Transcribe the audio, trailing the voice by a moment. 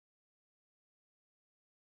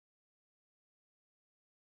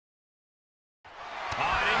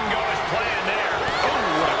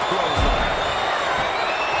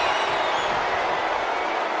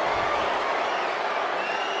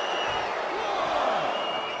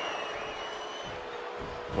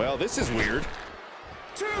Well, this is weird.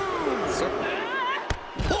 Two.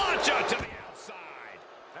 Plancha to the outside.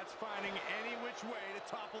 That's finding any which way to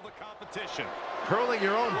topple the competition. Hurling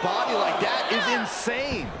your own body like that is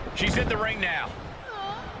insane. She's in the ring now.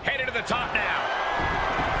 Headed to the top now.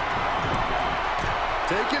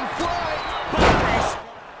 Taking flight. Body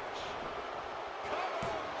splash.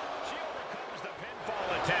 She overcomes the pinfall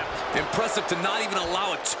attempt. Impressive to not even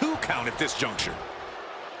allow a 2 count at this juncture.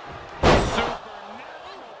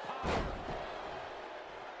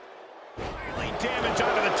 Damage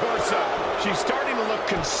onto the torso. She's starting to look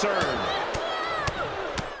concerned.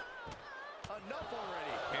 Enough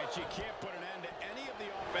already. And she can't put an end to any of the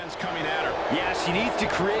offense coming at her. Yeah, she needs to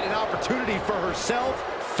create an opportunity for herself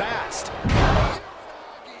fast.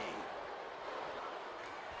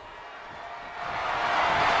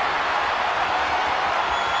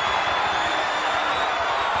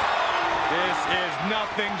 This is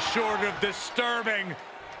nothing short of disturbing.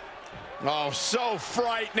 Oh, so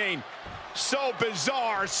frightening. So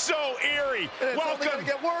bizarre, so eerie. It's Welcome only gonna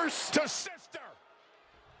get worse. to Sister.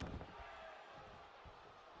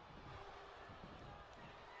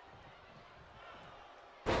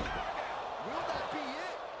 Will that be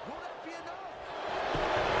it? Will that be enough?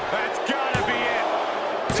 That's gotta be it.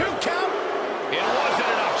 2 count. It wasn't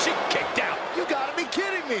enough. She kicked out. You gotta be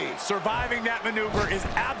kidding me. Surviving that maneuver is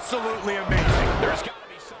absolutely amazing. There's gotta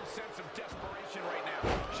be some sense of desperation right now.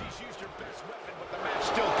 She's used her best weapon, but the match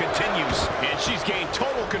still continues. And she's gained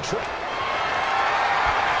total control.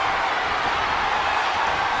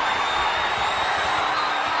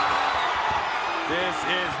 This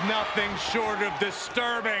is nothing short of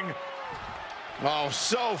disturbing. Oh,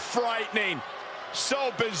 so frightening.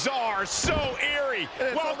 So bizarre, so eerie. It's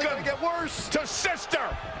only Welcome gonna get worse. to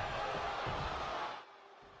Sister.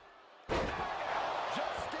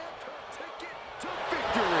 Just stamped her ticket to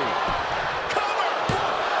victory. Cover!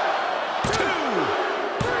 2,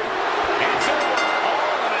 3. It's over.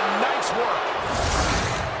 All in a night's work.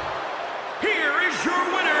 Here is your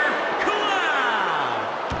winner,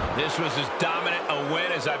 Cloud. This was as dominant a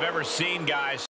win as I've ever seen, guys.